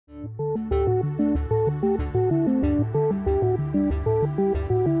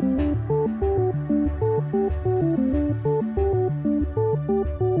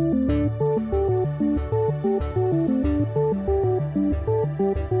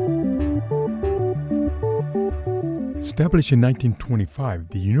Established in 1925,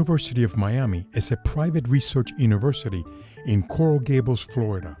 the University of Miami is a private research university in Coral Gables,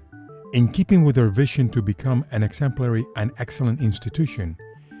 Florida. In keeping with their vision to become an exemplary and excellent institution,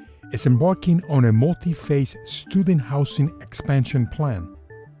 it's embarking on a multi-phase student housing expansion plan.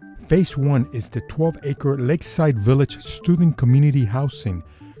 Phase 1 is the 12-acre Lakeside Village student community housing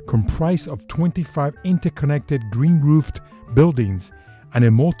comprised of 25 interconnected green-roofed buildings and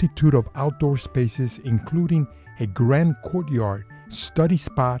a multitude of outdoor spaces including a grand courtyard, study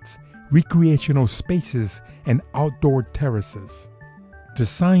spots, recreational spaces, and outdoor terraces.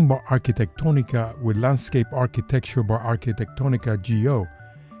 Designed by Arquitectonica with landscape architecture by ArquitectonicaGEO,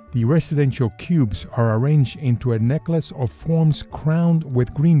 the residential cubes are arranged into a necklace of forms crowned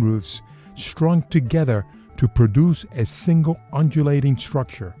with green roofs strung together to produce a single undulating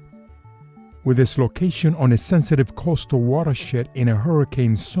structure. With its location on a sensitive coastal watershed in a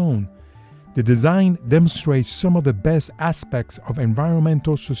hurricane zone, the design demonstrates some of the best aspects of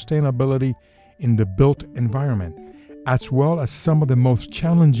environmental sustainability in the built environment, as well as some of the most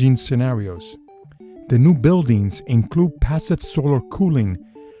challenging scenarios. The new buildings include passive solar cooling,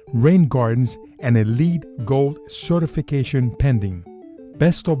 rain gardens, and a LEED Gold certification pending.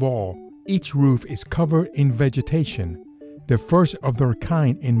 Best of all, each roof is covered in vegetation, the first of their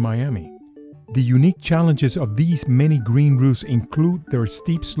kind in Miami. The unique challenges of these many green roofs include their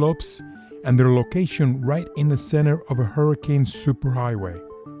steep slopes and their location right in the center of a hurricane superhighway.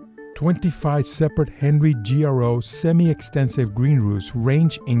 25 separate Henry GRO semi-extensive green roofs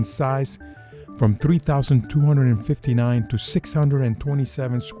range in size from 3,259 to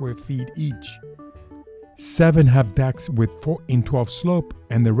 627 square feet each. 7 have decks with 4-in-12 slope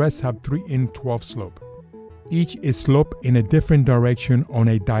and the rest have 3-in-12 slope. Each is sloped in a different direction on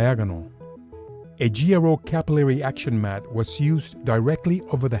a diagonal. A GRO capillary action mat was used directly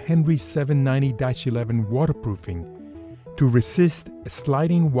over the Henry 790-11 waterproofing to resist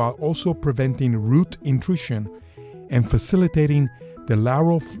sliding while also preventing root intrusion and facilitating the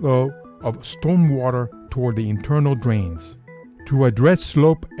lateral flow of stormwater toward the internal drains. To address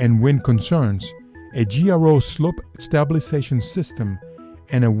slope and wind concerns, a GRO slope stabilization system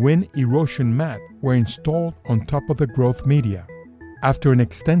and a wind erosion mat were installed on top of the growth media. After an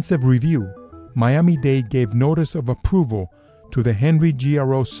extensive review, Miami-Dade gave notice of approval to the Henry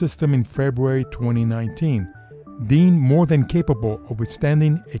GRO system in February 2019, deemed more than capable of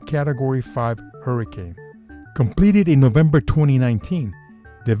withstanding a Category 5 hurricane. Completed in November 2019,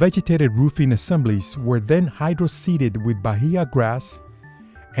 the vegetated roofing assemblies were then hydro-seeded with bahia grass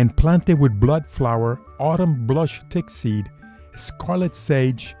and planted with bloodflower, autumn blush tick seed, scarlet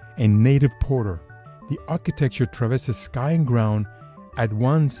sage, and native porter. The architecture traverses sky and ground at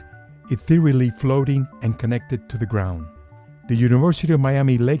once, ethereally floating and connected to the ground. The University of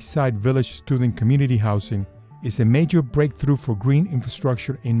Miami Lakeside Village Student Community Housing is a major breakthrough for green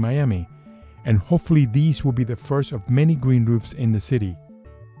infrastructure in Miami, and hopefully these will be the first of many green roofs in the city.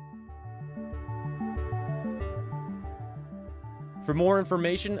 For more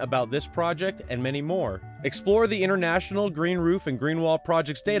information about this project and many more, explore the International Green Roof and Green Wall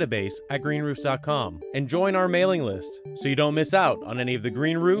Projects database at Greenroofs.com and join our mailing list so you don't miss out on any of the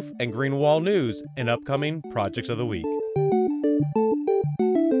green roof and green wall news and upcoming projects of the week.